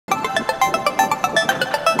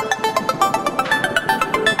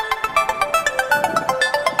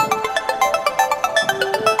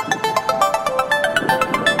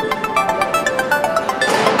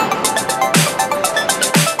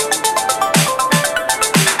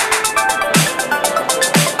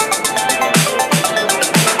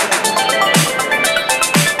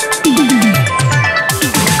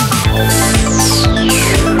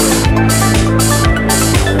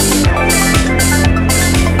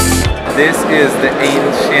This is the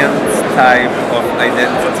ancient type of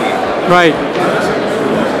identity. Right.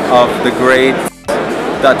 Of the great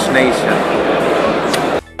Dutch nation.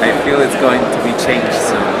 I feel it's going to be changed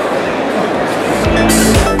soon.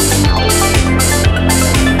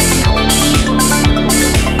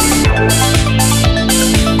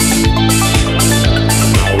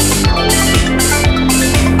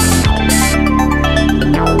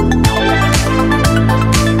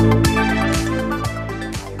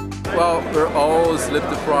 Well, we're all sleep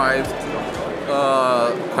deprived,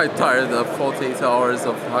 quite tired of 48 hours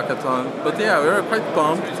of hackathon, but yeah, we're quite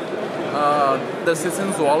pumped. The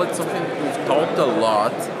Citizens Wallet is something we've talked a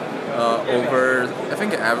lot I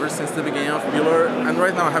think ever since the beginning of Pillar, and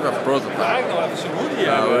right now I have a prototype.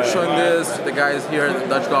 We're showing this to the guys here at the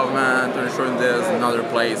Dutch government, we're showing this in other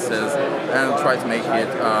places, and try to make it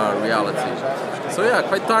reality. So yeah,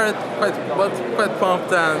 quite tired, quite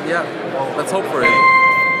pumped, and yeah, let's hope for it.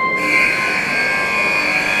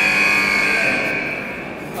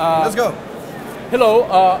 Let's go. Hello,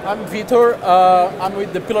 I'm Vitor. I'm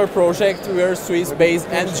with the Pillar project. We're a Swiss-based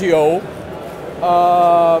NGO.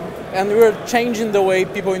 And we're changing the way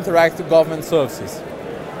people interact with government services.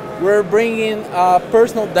 We're bringing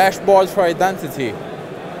personal dashboards for identity.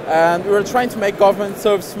 And we're trying to make government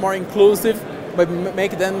services more inclusive, but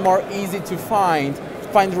make them more easy to find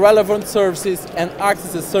relevant services and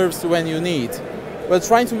access the service when you need. We're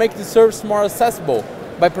trying to make the service more accessible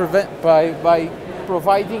by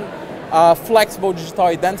providing a flexible digital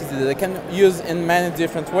identity that they can use in many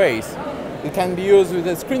different ways. It can be used with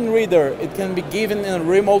a screen reader, it can be given in a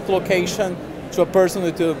remote location to a person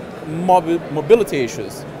with mobility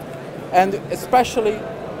issues. And especially,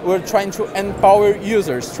 we're trying to empower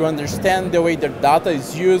users to understand the way their data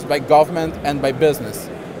is used by government and by business.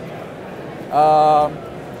 How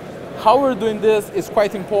we're doing this is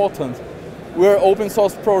quite important. We're an open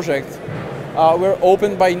source project. We're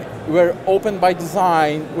open by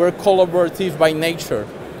design, we're collaborative by nature.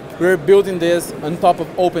 We're building this on top of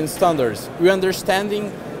open standards. We're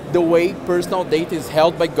understanding the way personal data is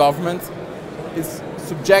held by government is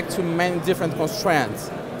subject to many different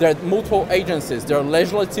constraints. There are multiple agencies, there are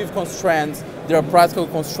legislative constraints, there are practical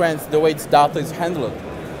constraints, the way its data is handled.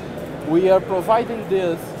 We are providing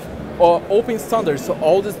this open standards so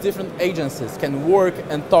all these different agencies can work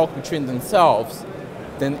and talk between themselves,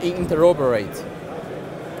 then interoperate.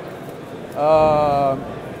 Hi,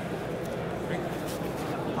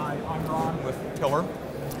 I'm Ron with Pillar.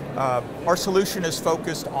 Our solution is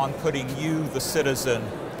focused on putting you, the citizen,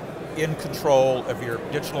 in control of your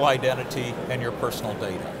digital identity and your personal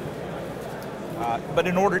data. But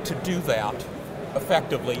in order to do that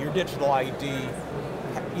effectively, your digital ID,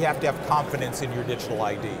 you have to have confidence in your digital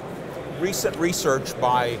ID. Recent research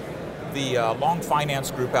by the Long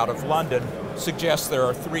Finance Group out of London suggests there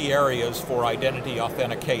are 3 areas for identity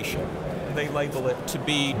authentication. They label it to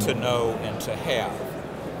be, to know, and to have.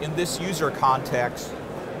 In this user context,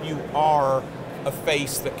 you are a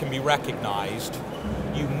face that can be recognized.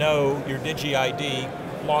 You know your DigiID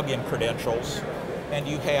login credentials, and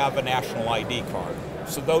you have a national ID card.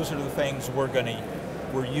 So those are the things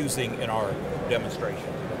we're using in our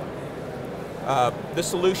demonstration. The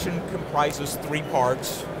solution comprises 3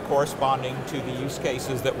 parts corresponding to the use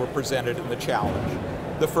cases that were presented in the challenge.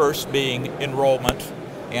 The first being enrollment,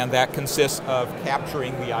 and that consists of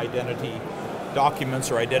capturing the identity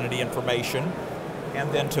documents or identity information,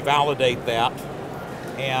 and then to validate that,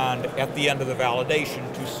 and at the end of the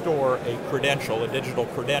validation to store a credential, a digital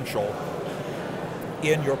credential,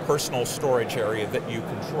 in your personal storage area that you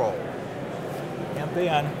control. And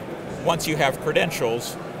then, once you have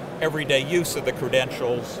credentials, everyday use of the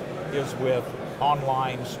credentials is with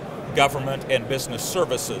online government and business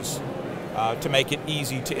services to make it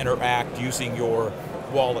easy to interact using your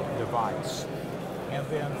wallet device. And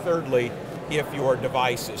then thirdly, if your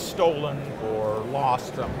device is stolen or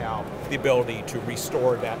lost somehow, the ability to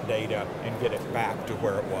restore that data and get it back to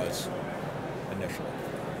where it was initially.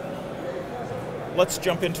 Let's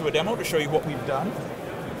jump into a demo to show you what we've done.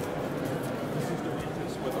 This is the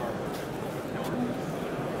interface with our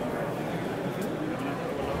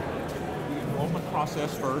the enrollment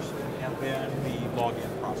process first, and then the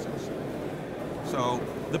login process. So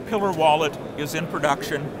the Pillar wallet is in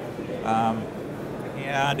production,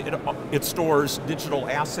 and it stores digital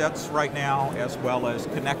assets right now, as well as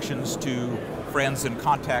connections to friends and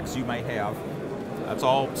contacts you may have. That's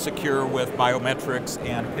all secure with biometrics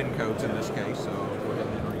and PIN codes in this case, so go ahead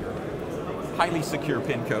and enter your highly secure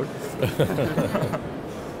PIN code.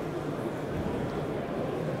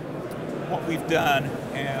 What we've done,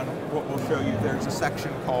 and what we'll show you, there's a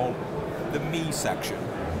section called the Me section.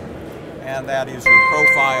 and that is your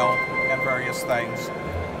profile and various things.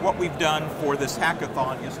 What we've done for this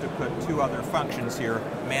hackathon is to put two other functions here: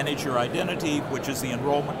 manage your identity, which is the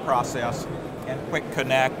enrollment process, and quick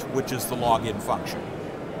connect, which is the login function.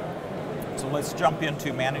 So let's jump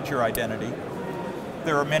into manage your identity.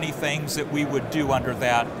 There are many things that we would do under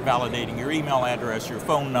that, validating your email address, your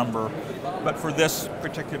phone number, but for this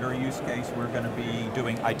particular use case, we're going to be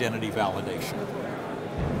doing identity validation.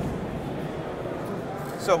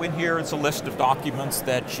 So in here is a list of documents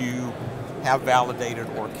that you have validated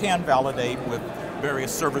or can validate with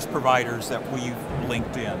various service providers that we've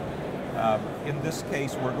linked in. In this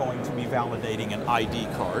case, we're going to be validating an ID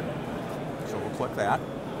card. So we'll click that.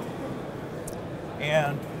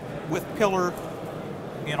 And with Pillar,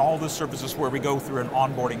 in all the services where we go through an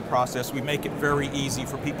onboarding process, we make it very easy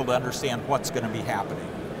for people to understand what's going to be happening.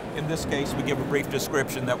 In this case, we give a brief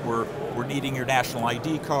description that we're needing your national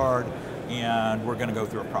ID card, and we're going to go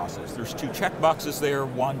through a process. There's two checkboxes there,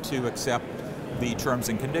 one to accept the terms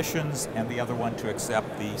and conditions, and the other one to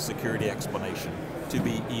accept the security explanation to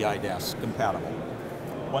be EIDAS compatible.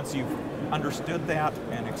 Once you've understood that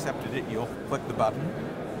and accepted it, you'll click the button.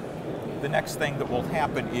 The next thing that will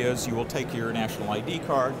happen is you will take your national ID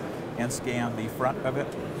card and scan the front of it.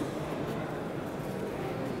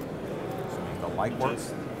 Assuming the light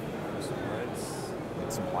works.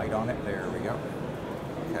 Get some light on it, there we go.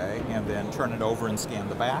 Okay, and then turn it over and scan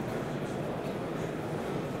the back.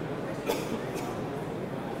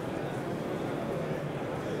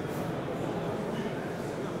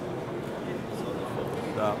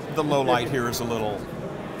 The low light here is a little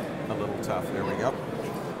tough, there we go.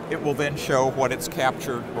 It will then show what it's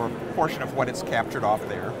captured, or a portion of what it's captured off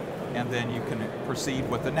there, and then you can proceed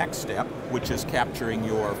with the next step, which is capturing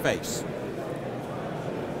your face.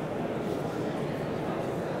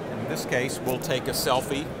 In this case, we'll take a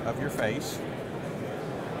selfie of your face,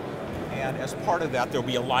 and as part of that, there'll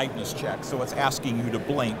be a liveness check, so it's asking you to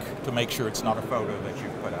blink to make sure it's not a photo that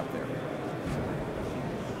you've put up there.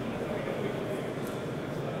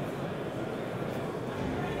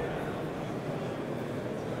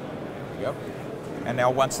 Yep. And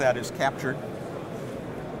now once that is captured,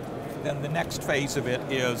 then the next phase of it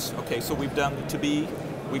is, okay, so we've done the to be,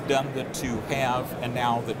 we've done the to have, and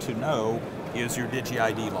now the to know is your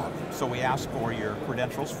DigiID login. So we ask for your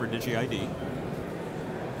credentials for DigiID.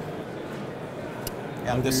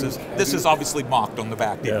 And this is obviously mocked on the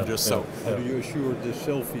back end, just so. How do you assure the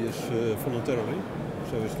selfie is voluntarily,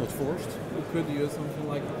 so it's not forced? You could use something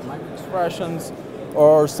like microexpressions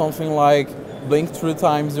or something like blink 3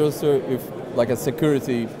 times just if like a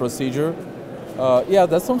security procedure. Yeah,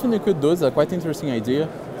 that's something you could do. It's a quite interesting idea.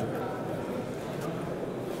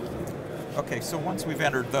 Okay, so once we've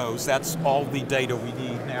entered those, that's all the data we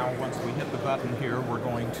need. Now, once we hit the button here, we're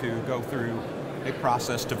going to go through a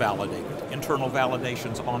process to validate it. Internal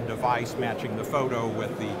validations on device, matching the photo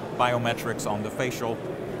with the biometrics on the facial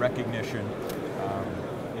recognition.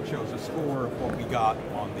 It shows a score of what we got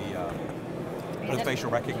on the facial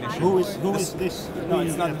recognition. Who is this? No,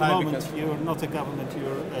 it's not at the moment. You're not a government.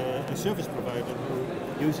 You're a service provider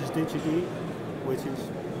who uses DigiD, which is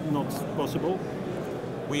not possible.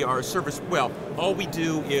 We are a service. Well, all we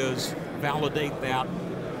do is validate that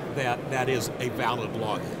is a valid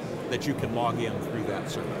login, that you can log in through that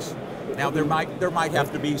service. Now there might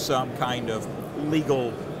have to be some kind of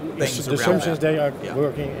legal things around that. The assumptions they are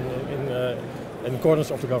working in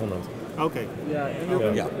accordance of the government. Okay. Yeah, and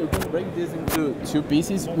you can break this into 2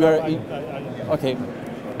 pieces. Okay.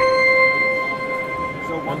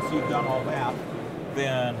 So once you've done all that,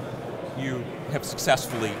 then you have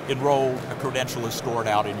successfully enrolled, a credential is stored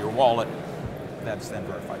out in your wallet, that's then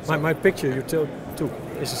verified. So My picture you took,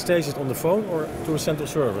 is it staged on the phone or to a central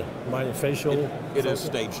server? My facial... It is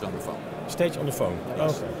staged on the phone. Staged on the phone?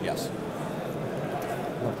 Yes. Okay. Yes.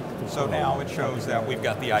 So now it shows that we've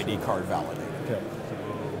got the ID card validated. Okay.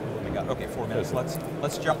 Okay, 4 minutes.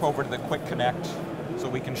 Let's jump over to the quick connect so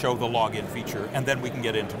we can show the login feature, and then we can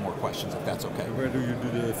get into more questions if that's okay. Where do you do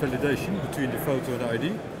the validation between the photo and the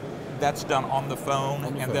ID? That's done on the phone,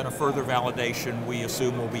 and then a further validation we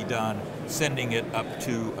assume will be done sending it up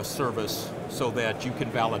to a service so that you can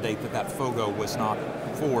validate that that photo was not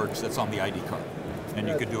forged that's on the ID card, and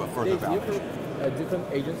you could do a further validation. Different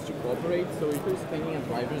agents to cooperate, so if you're spending a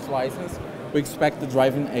driver's license, we expect the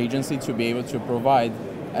driving agency to be able to provide,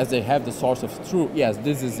 as they have the source of truth, yes,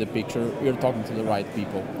 this is the picture, you're talking to the right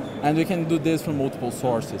people. And we can do this from multiple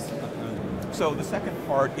sources. So the second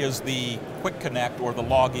part is the quick connect or the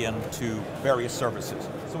login to various services.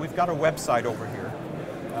 So we've got a website over here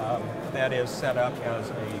that is set up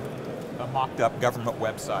as a mocked up government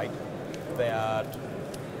website that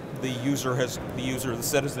the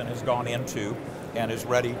citizen has gone into and is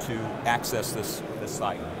ready to access this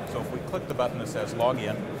site. So if we click the button that says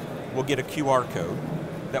login, we'll get a QR code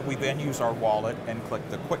that we then use our wallet and click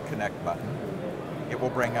the Quick Connect button. It will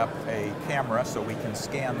bring up a camera so we can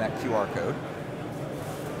scan that QR code.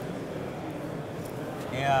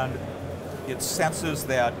 And it senses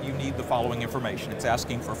that you need the following information. It's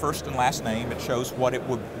asking for first and last name. It shows what it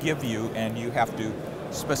would give you, and you have to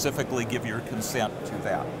specifically give your consent to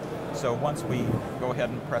that. So once we go ahead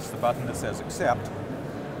and press the button that says accept,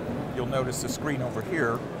 you'll notice the screen over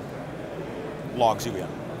here logs you in.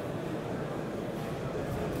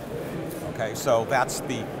 Okay, so that's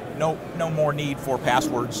the no more need for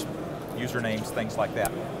passwords, usernames, things like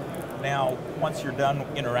that. Now, once you're done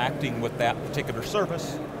interacting with that particular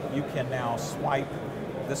service, you can now swipe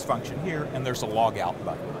this function here, and there's a log out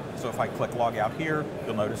button. So if I click log out here,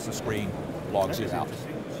 you'll notice the screen logs you out.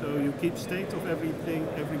 So you keep state of everything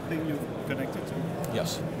you've connected to?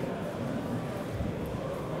 Yes.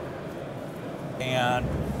 And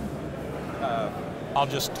I'll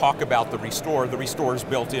just talk about the restore. The restore is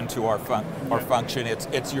built into our function.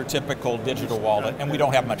 It's your typical digital wallet, and we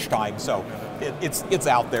don't have much time, so it's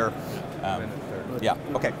out there. Yeah.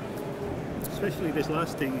 Okay. Especially this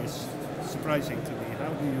last thing is surprising to me.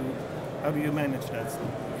 How do you manage that?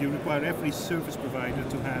 You require every service provider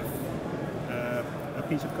to have a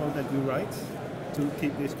piece of code that you write to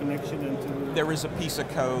keep this connection and to. There is a piece of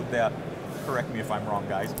code that, correct me if I'm wrong,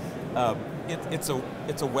 guys. It's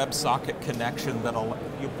a WebSocket connection that'll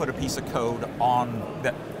you put a piece of code on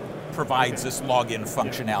that provides this login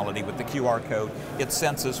functionality with the QR code. It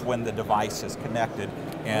senses when the device is connected,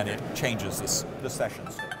 and it changes the session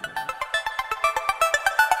state.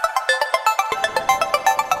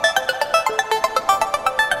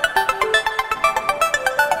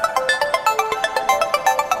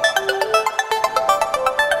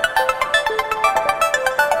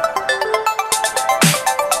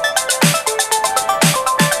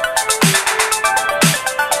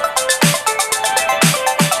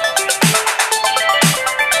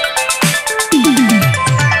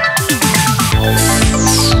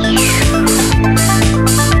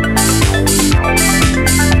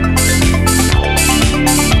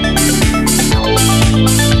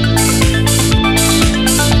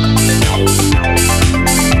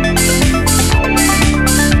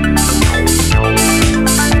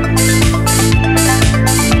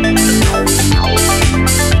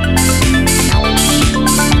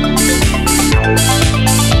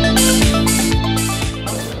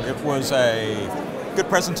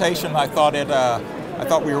 Presentation. I thought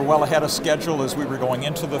we were well ahead of schedule as we were going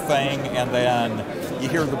into the thing, and then you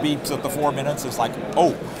hear the beeps at the 4 minutes. It's like,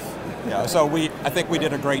 oh, yeah. So I think we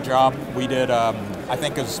did a great job. We did, I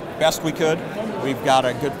think, as best we could. We've got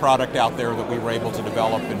a good product out there that we were able to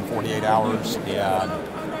develop in 48 hours, and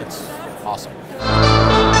it's awesome.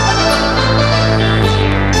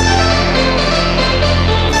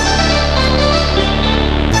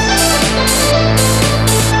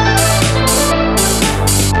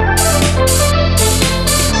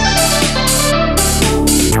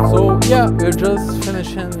 So yeah, we're just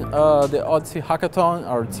finishing the Odyssey Hackathon.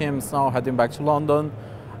 Our team is now heading back to London.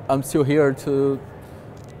 I'm still here to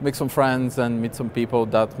make some friends and meet some people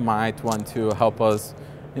that might want to help us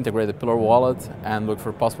integrate the Pillar wallet and look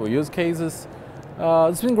for possible use cases.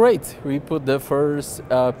 It's been great. We put the first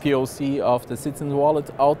POC of the Citizen wallet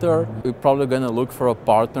out there. We're probably going to look for a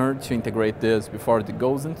partner to integrate this before it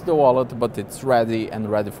goes into the wallet, but it's ready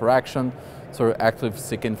and ready for action. So we're actively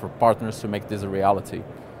seeking for partners to make this a reality.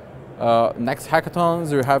 Next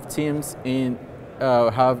hackathons, we have teams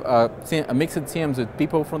a mixed teams with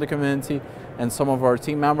people from the community and some of our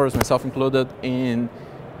team members, myself included, in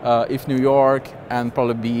if New York, and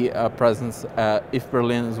probably be a presence if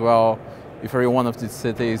Berlin as well. If you're in one of these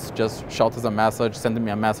cities, just shout us a message, send me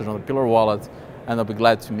a message on the Pillar wallet, and I'll be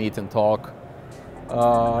glad to meet and talk.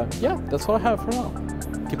 Yeah, that's all I have for now.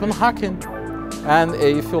 Keep on hacking. And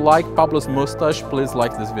if you like Pablo's mustache, please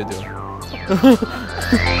like this video.